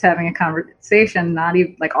you're just having a conversation, not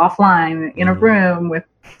even like offline, in a room with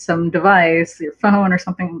some device, your phone or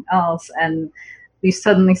something else, and you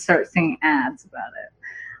suddenly start seeing ads about it.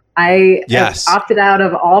 I have opted out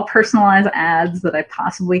of all personalized ads that I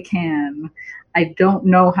possibly can. I don't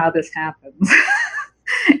know how this happens.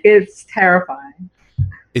 It's terrifying.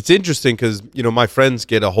 It's interesting because, my friends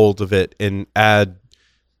get a hold of it and add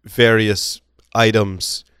various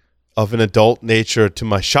items of an adult nature to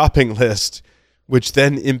my shopping list, which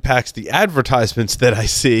then impacts the advertisements that I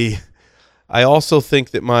see. I also think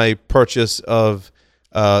that my purchase of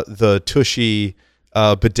the Tushy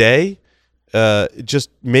bidet just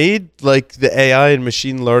made like the AI and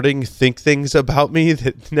machine learning think things about me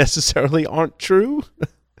that necessarily aren't true.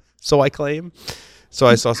 So I claim. So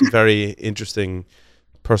I saw some very interesting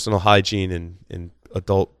personal hygiene and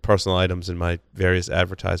adult personal items in my various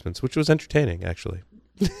advertisements, which was entertaining, actually.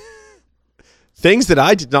 Things that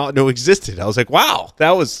I did not know existed. I was like, wow,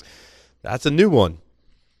 that's a new one.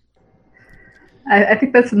 I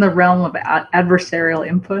think that's in the realm of adversarial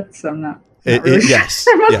inputs. I'm not really yes.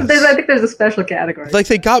 I think there's a special category. Like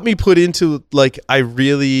they got me put into like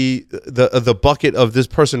the bucket of this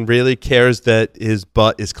person really cares that his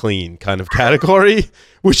butt is clean kind of category,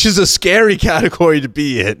 which is a scary category to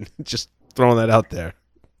be in. Just throwing that out there.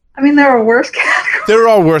 I mean, there are worse categories. There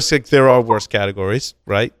are worse categories,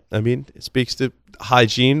 right? I mean, it speaks to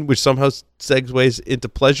hygiene, which somehow segues into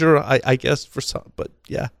pleasure, I guess, for some. But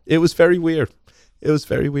yeah, it was very weird.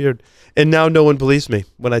 And now no one believes me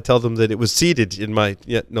when I tell them that it was seeded in my.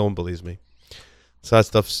 Yeah, no one believes me. So that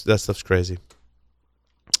stuff's crazy.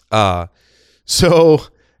 Hackers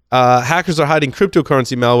are hiding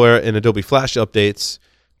cryptocurrency malware in Adobe Flash updates.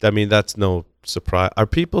 I mean, that's no surprise. Are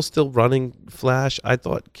people still running Flash? I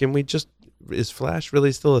thought, is Flash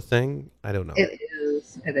really still a thing? I don't know. It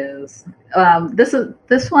is.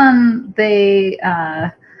 This one,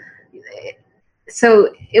 so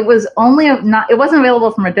it was it wasn't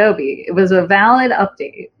available from Adobe. It was a valid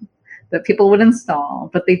update that people would install,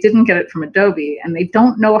 but they didn't get it from Adobe, and they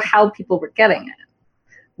don't know how people were getting it,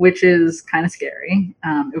 which is kind of scary.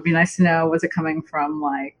 It would be nice to know, was it coming from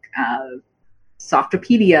like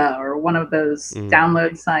Softopedia or one of those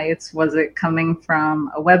download sites? Was it coming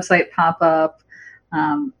from a website pop-up?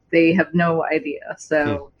 They have no idea.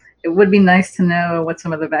 So it would be nice to know what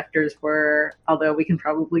some of the vectors were, although we can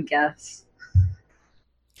probably guess.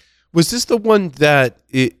 Was this the one that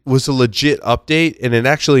it was a legit update and it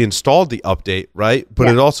actually installed the update, right? But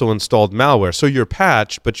it also installed malware. So you're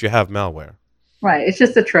patched, but you have malware. Right. It's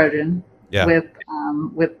just a Trojan with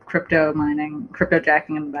crypto mining, crypto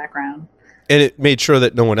jacking in the background. And it made sure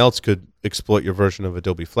that no one else could exploit your version of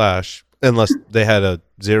Adobe Flash unless they had a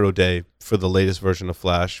 0-day for the latest version of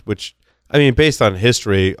Flash, which, I mean, based on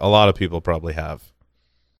history, a lot of people probably have.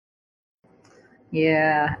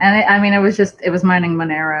 Yeah, and it was mining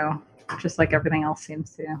Monero, just like everything else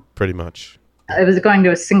seems to. Pretty much. It was going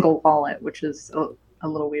to a single wallet, which is a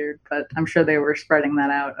little weird, but I'm sure they were spreading that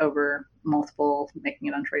out over multiple, making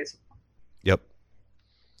it untraceable. Yep.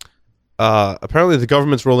 Apparently, the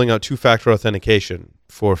government's rolling out two-factor authentication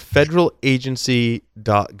for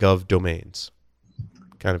federaлагency.gov domains.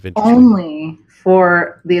 Kind of interesting. Only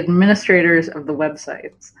for the administrators of the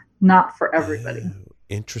websites, not for everybody.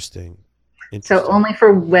 Interesting. So only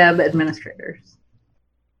for web administrators.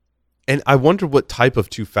 And I wonder what type of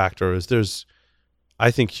two-factor is. There's,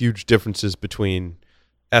 I think, huge differences between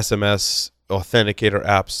SMS authenticator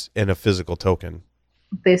apps and a physical token.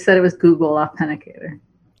 They said it was Google Authenticator.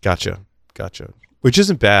 Gotcha. Which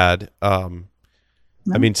isn't bad. No.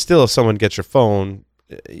 I mean, still, if someone gets your phone,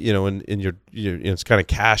 and it's kind of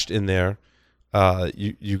cached in there,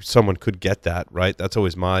 someone could get that, right? That's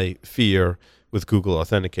always my fear with Google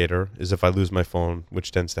Authenticator, is if I lose my phone,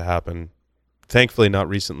 which tends to happen, thankfully not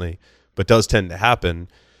recently, but does tend to happen.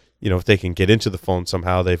 If they can get into the phone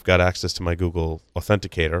somehow, they've got access to my Google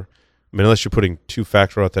Authenticator. I mean, unless you're putting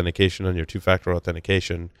two-factor authentication on your two-factor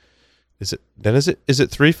authentication, is it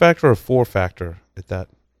 3-factor or 4-factor at that?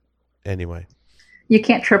 Anyway, you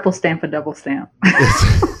can't triple stamp a double stamp.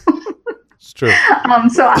 It's true.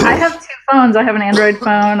 So I have two phones. I have an Android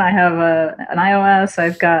phone. I have an iOS.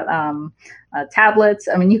 I've got tablets.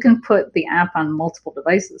 I mean, you can put the app on multiple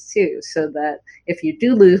devices too, so that if you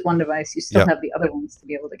do lose one device, you still have the other ones to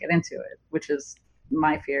be able to get into it, which is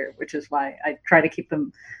my fear, which is why I try to keep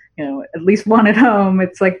them, at least one at home.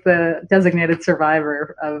 It's like the designated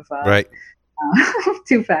survivor of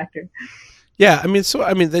two-factor. Yeah, I mean,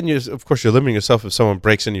 then you're limiting yourself if someone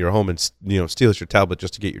breaks into your home and steals your tablet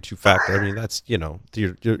just to get your two-factor. I mean, that's you're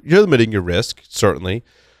limiting your risk, certainly.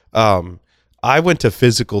 I went to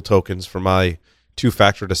physical tokens for my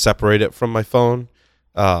two-factor to separate it from my phone,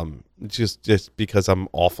 just because I'm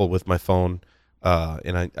awful with my phone,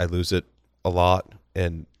 and I lose it a lot.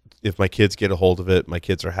 And if my kids get a hold of it, my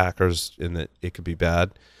kids are hackers, and it could be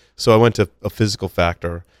bad. So I went to a physical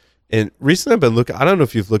factor. And recently I've been looking, I don't know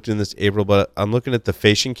if you've looked in this, April, but I'm looking at the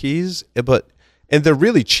Phation keys, and they're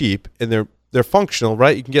really cheap, and they're functional,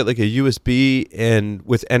 right? You can get like a USB and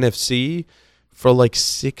with NFC for like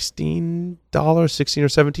 $16 or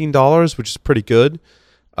 $17, which is pretty good.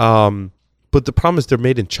 But the problem is they're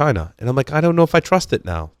made in China. And I'm like, I don't know if I trust it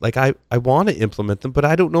now. Like I want to implement them, but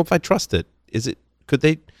I don't know if I trust it. Could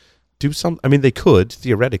they do some? I mean, they could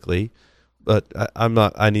theoretically, but I'm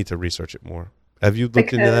not, I need to research it more. Have you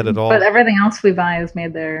looked into that at all? But everything else we buy is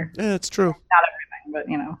made there. Yeah, it's true. Not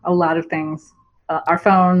everything, but a lot of things. Our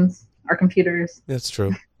phones, our computers. That's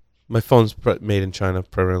true. My phone's made in China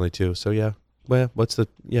primarily too. So yeah. Well,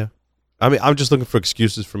 I mean, I'm just looking for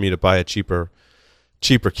excuses for me to buy a cheaper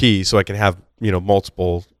key so I can have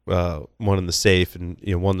multiple, one in the safe and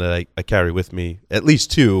one that I carry with me, at least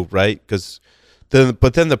two, right? Because then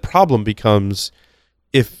the problem becomes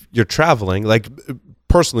if you're traveling, like.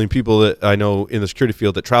 Personally, people that I know in the security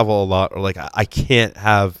field that travel a lot are like, I can't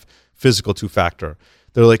have physical two-factor.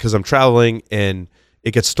 They're like, because I'm traveling and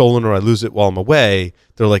it gets stolen or I lose it while I'm away,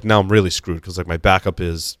 they're like, now I'm really screwed because like my backup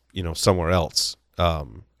is, somewhere else,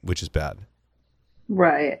 which is bad.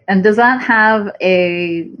 Right. And does that have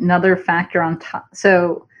another factor on top?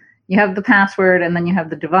 So you have the password and then you have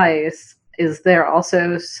the device. Is there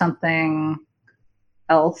also something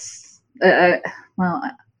else?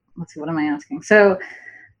 Let's see, what am I asking? So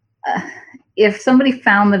if somebody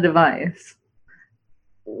found the device,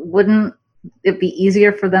 wouldn't it be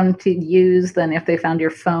easier for them to use than if they found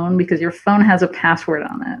your phone? Because your phone has a password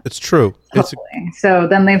on it. It's true. So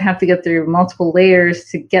then they'd have to get through multiple layers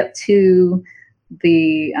to get to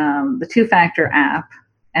the two-factor app.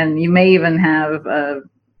 And you may even have,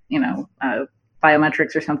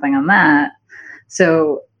 biometrics or something on that.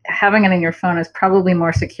 So having it in your phone is probably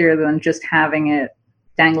more secure than just having it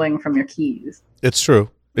dangling from your keys. It's true.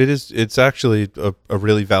 It is. It's actually a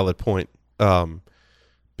really valid point.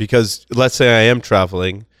 Because let's say I am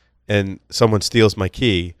traveling and someone steals my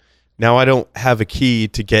key, now I don't have a key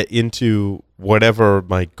to get into whatever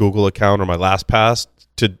my Google account or my LastPass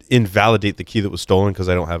to invalidate the key that was stolen because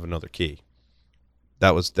I don't have another key.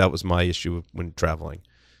 That was my issue when traveling.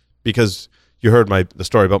 Because you heard the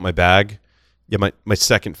story about my bag. Yeah, my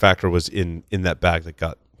second factor was in that bag that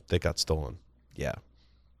got stolen. Yeah.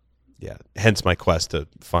 Yeah. Hence my quest to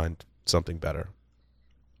find something better.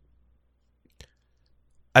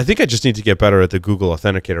 I think I just need to get better at the Google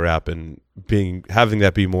Authenticator app and having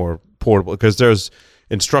that be more portable, because there's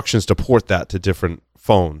instructions to port that to different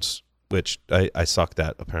phones, which I sucked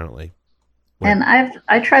at apparently. And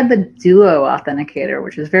I tried the Duo Authenticator,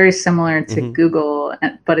 which is very similar to Google,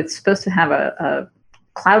 but it's supposed to have a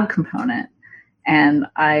cloud component. And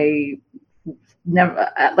I never,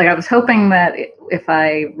 I was hoping that if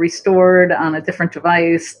I restored on a different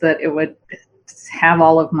device, that it would have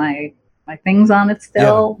all of my things on it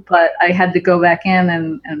still. But I had to go back in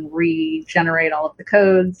and regenerate all of the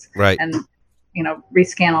codes, right? And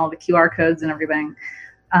rescan all the QR codes and everything.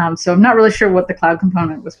 So I'm not really sure what the cloud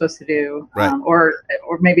component was supposed to do, right. Or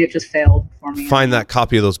maybe it just failed for me. Find that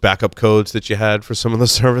copy of those backup codes that you had for some of the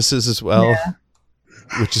services as well,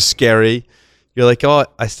 which is scary. You're like, oh,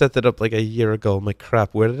 I set that up like a year ago. I'm like,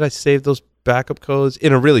 crap, where did I save those backup codes?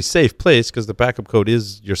 In a really safe place, because the backup code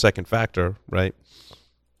is your second factor, right?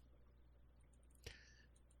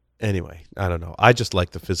 Anyway, I don't know. I just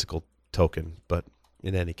like the physical token, but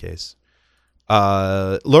in any case.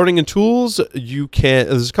 Learning and tools,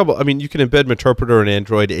 there's a couple, you can embed Meterpreter and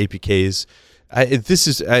Android APKs. This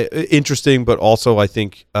is interesting, but also I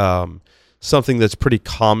think something that's pretty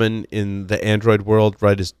common in the Android world,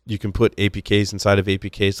 right, is you can put APKs inside of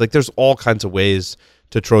APKs. Like there's all kinds of ways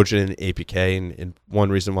to Trojan an APK, and one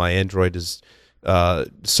reason why Android is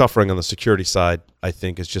suffering on the security side, I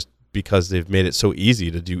think, is just because they've made it so easy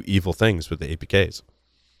to do evil things with the APKs.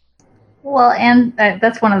 Well, and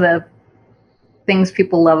that's one of the things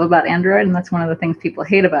people love about Android, and that's one of the things people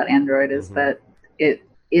hate about Android, is that it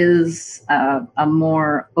is a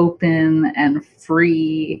more open and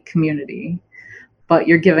free community, but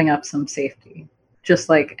you're giving up some safety, just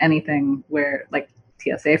like anything where, like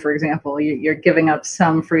TSA, for example, you're giving up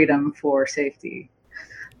some freedom for safety.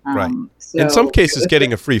 Right. So in some cases,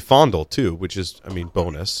 getting a free fondle too, which is,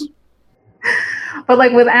 bonus. But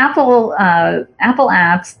like with Apple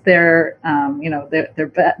apps, they're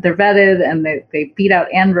vetted, and they beat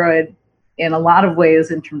out Android in a lot of ways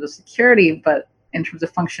in terms of security, but in terms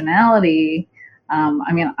of functionality,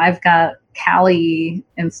 I've got Kali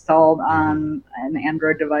installed on an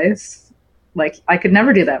Android device. Like I could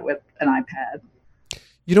never do that with an iPad.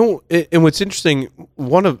 And what's interesting,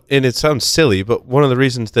 and it sounds silly, but one of the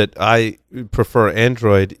reasons that I prefer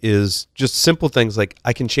Android is just simple things like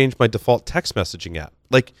I can change my default text messaging app.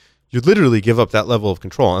 Like you literally give up that level of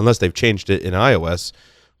control, unless they've changed it in iOS.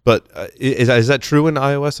 But is that true in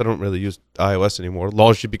iOS? I don't really use iOS anymore,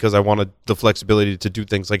 largely because I wanted the flexibility to do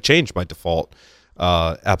things like change my default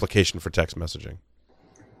application for text messaging.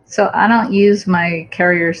 So I don't use my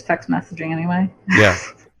carrier's text messaging anyway.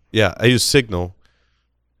 Yeah, I use Signal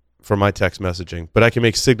for my text messaging, but I can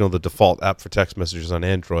make Signal the default app for text messages on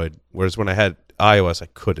Android, whereas when I had iOS, I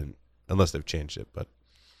couldn't, unless they've changed it. But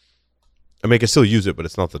I can still use it, but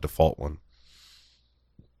it's not the default one.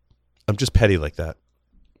 I'm just petty like that.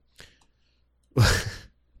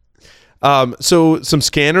 So some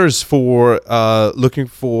scanners for looking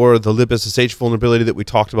for the libSSH vulnerability that we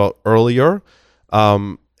talked about earlier.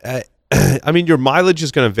 Your mileage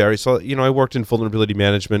is going to vary. So, I worked in vulnerability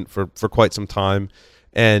management for quite some time.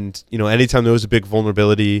 And, anytime there was a big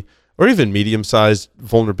vulnerability or even medium-sized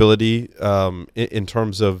vulnerability in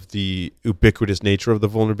terms of the ubiquitous nature of the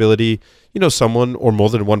vulnerability, someone or more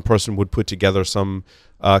than one person would put together some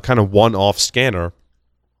kind of one-off scanner,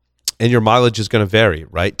 and your mileage is going to vary,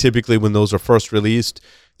 right? Typically, when those are first released,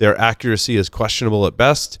 their accuracy is questionable at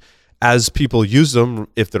best. As people use them,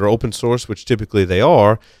 if they're open source, which typically they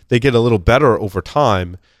are, they get a little better over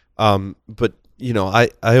time. But I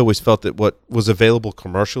always felt that what was available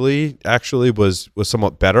commercially actually was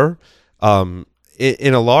somewhat better. And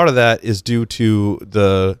a lot of that is due to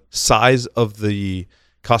the size of the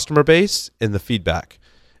customer base and the feedback.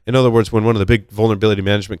 In other words, when one of the big vulnerability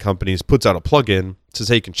management companies puts out a plugin, says,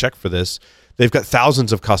 hey, you can check for this, they've got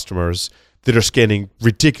thousands of customers that are scanning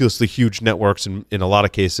ridiculously huge networks in a lot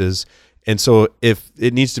of cases. And so if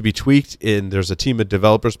it needs to be tweaked and there's a team of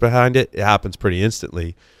developers behind it, it happens pretty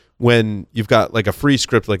instantly. When you've got like a free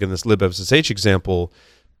script, like in this libSSH example,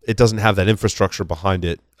 it doesn't have that infrastructure behind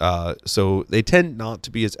it. So they tend not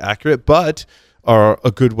to be as accurate, but are a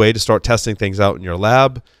good way to start testing things out in your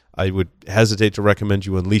lab. I would hesitate to recommend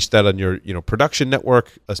you unleash that on your production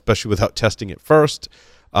network, especially without testing it first.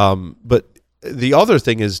 But the other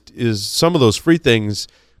thing is some of those free things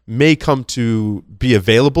may come to be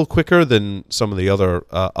available quicker than some of the other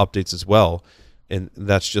updates as well. And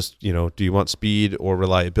that's just, do you want speed or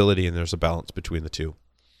reliability? And there's a balance between the two.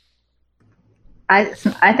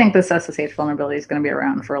 I think this SSH vulnerability is going to be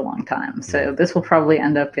around for a long time. So this will probably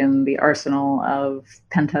end up in the arsenal of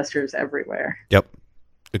pen testers everywhere. Yep.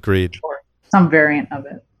 Agreed. Or some variant of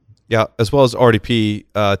it. Yeah, as well as RDP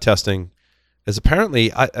testing. As apparently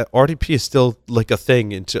RDP is still like a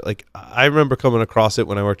thing. I remember coming across it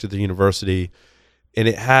when I worked at the university, and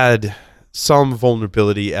it had some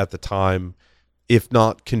vulnerability at the time, if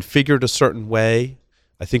not configured a certain way,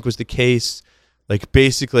 I think was the case. Like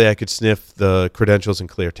basically I could sniff the credentials in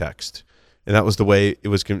clear text. And that was the way it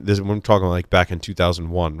was. I'm talking like back in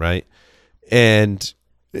 2001, right? And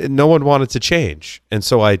no one wanted to change. And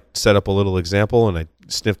so I set up a little example and I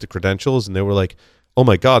sniffed the credentials, and they were like, oh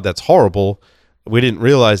my God, that's horrible. We didn't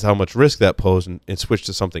realize how much risk that posed, and switched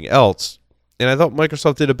to something else. And I thought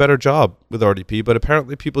Microsoft did a better job with RDP, but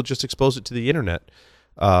apparently people just expose it to the internet,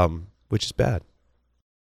 which is bad.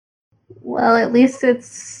 Well, at least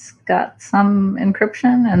it's got some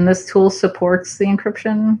encryption, and this tool supports the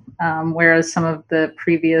encryption, whereas some of the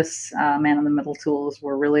previous man-in-the-middle tools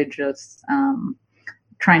were really just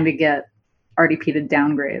trying to get RDP to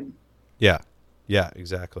downgrade. Yeah,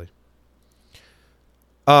 exactly.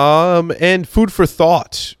 And food for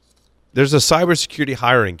thought. There's a cybersecurity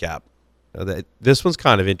hiring gap. This one's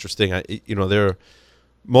kind of interesting.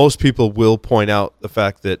 Most people will point out the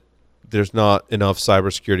fact that there's not enough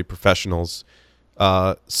cybersecurity professionals.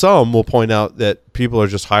 Some will point out that people are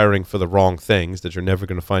just hiring for the wrong things, that you're never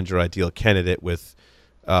going to find your ideal candidate with,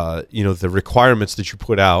 the requirements that you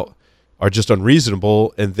put out are just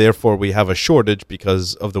unreasonable, and therefore we have a shortage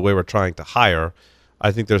because of the way we're trying to hire.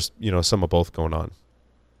 I think there's, some of both going on.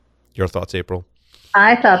 Your thoughts, April?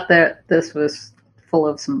 I thought that this was full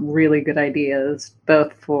of some really good ideas,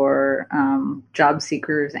 both for job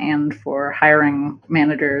seekers and for hiring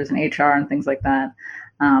managers and HR and things like that.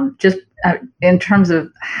 Just in terms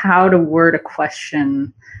of how to word a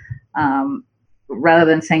question, rather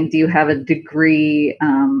than saying, do you have a degree?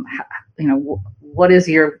 What is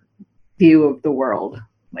your view of the world?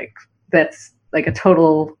 Like, that's like a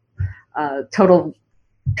total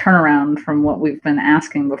turnaround from what we've been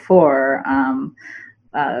asking before.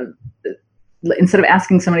 Instead of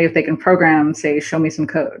asking somebody if they can program, say, show me some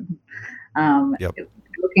code.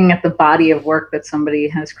 Looking at the body of work that somebody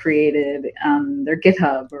has created on their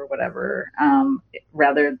GitHub or whatever,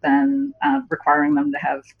 rather than requiring them to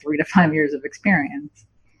have 3 to 5 years of experience.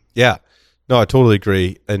 Yeah, no, I totally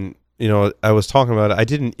agree. And, I was talking about it. I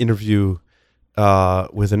did an interview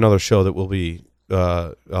with another show that will be,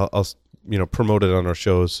 I'll promoted on our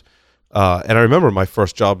shows. And I remember my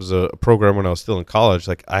first job as a programmer when I was still in college.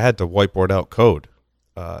 Like, I had to whiteboard out code.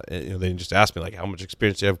 They just asked me, like, how much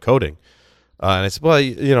experience do you have coding? And I said, well,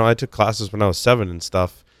 I took classes when I was 7 and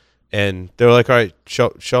stuff. And they were like, all right,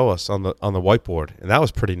 show us on the whiteboard. And that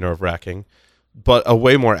was pretty nerve-wracking, but a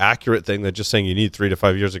way more accurate thing than just saying you need 3 to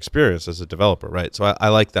 5 years experience as a developer, right? So I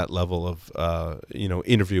like that level of,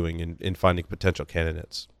 interviewing and finding potential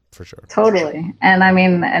candidates, for sure. Totally. And I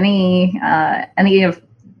mean, any of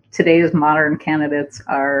today's modern candidates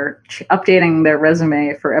are updating their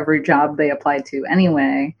resume for every job they apply to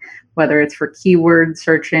anyway, whether it's for keyword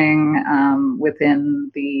searching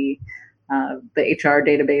within the HR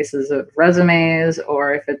databases of resumes,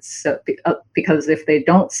 or if it's because if they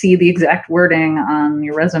don't see the exact wording on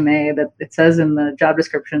your resume that it says in the job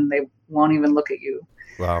description, they won't even look at you.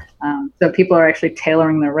 Wow. So people are actually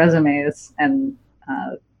tailoring their resumes and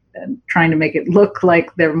trying to make it look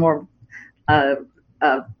like they're more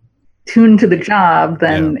tuned to the job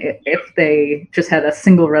than if they just had a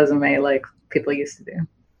single resume like people used to do.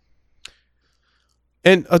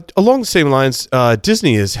 And along the same lines,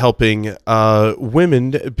 Disney is helping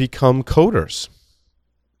women become coders.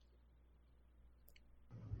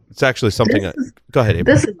 It's actually something. Go ahead,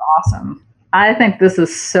 April. This is awesome. I think this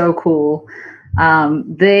is so cool.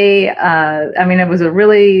 It was a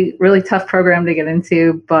really, really tough program to get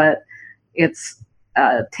into, but it's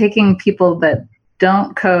taking people that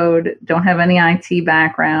don't code, don't have any IT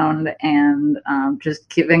background, and just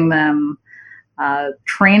giving them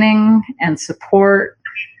training and support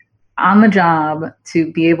on the job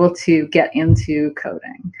to be able to get into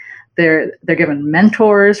coding. They're given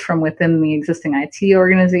mentors from within the existing IT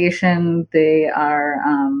organization. They are,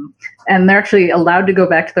 and they're actually allowed to go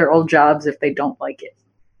back to their old jobs if they don't like it.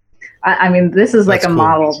 I mean, this is like a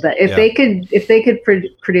model that if they could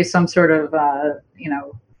produce some sort of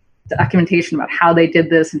documentation about how they did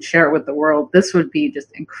this and share it with the world, this would be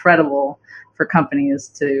just incredible for companies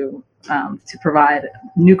to provide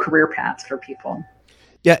new career paths for people.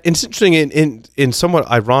 Yeah, it's interesting in somewhat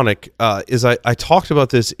ironic is I talked about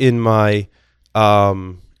this in my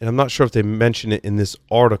and I'm not sure if they mention it in this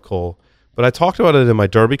article, but I talked about it in my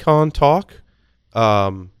DerbyCon talk.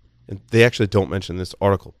 And they actually don't mention this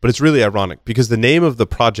article, but it's really ironic because the name of the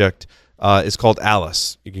project is called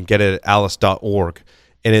ALICE. You can get it at alice.org.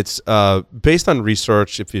 And it's based on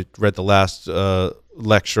research. If you read the last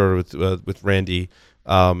lecture with Randy,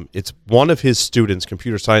 it's one of his students,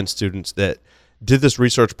 computer science students, that did this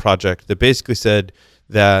research project that basically said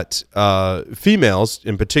that females,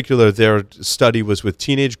 in particular, their study was with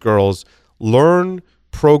teenage girls, learn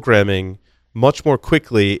programming much more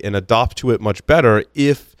quickly and adopt to it much better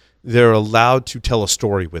if they're allowed to tell a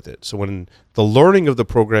story with it. So when the learning of the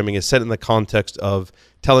programming is set in the context of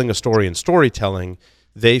telling a story and storytelling,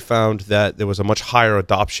 they found that there was a much higher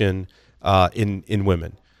adoption in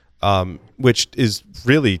women, which is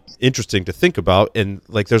really interesting to think about. And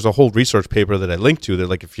like, there's a whole research paper that I linked to that,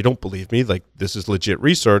 like, if you don't believe me, like, this is legit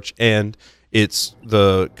research, and it's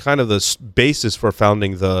the kind of the basis for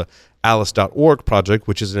founding the alice.org project,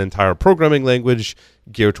 which is an entire programming language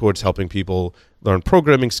geared towards helping people learn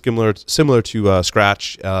programming similar to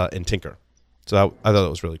Scratch and Tinker. So I thought that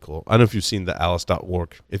was really cool. I don't know if you've seen the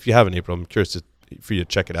alice.org. If you haven't, April, I'm curious for you to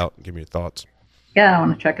check it out and give me your thoughts. Yeah, I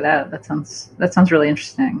want to check it out. That sounds really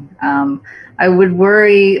interesting. I would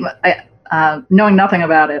worry, knowing nothing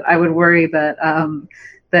about it, I would worry that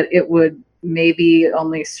that it would maybe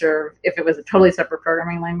only serve, if it was a totally separate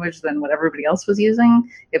programming language than what everybody else was using,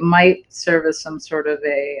 it might serve as some sort of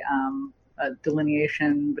a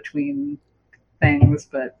delineation between things.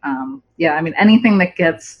 But yeah, I mean, anything that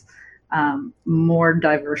gets more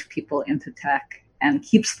diverse people into tech and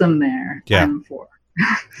keeps them there, I'm for.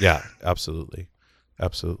 Yeah, absolutely.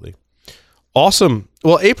 Absolutely. Awesome.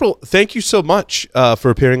 Well, April, thank you so much for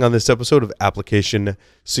appearing on this episode of Application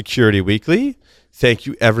Security Weekly. Thank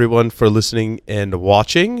you, everyone, for listening and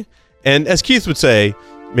watching. And as Keith would say,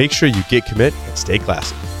 make sure you git commit and stay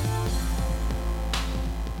classy.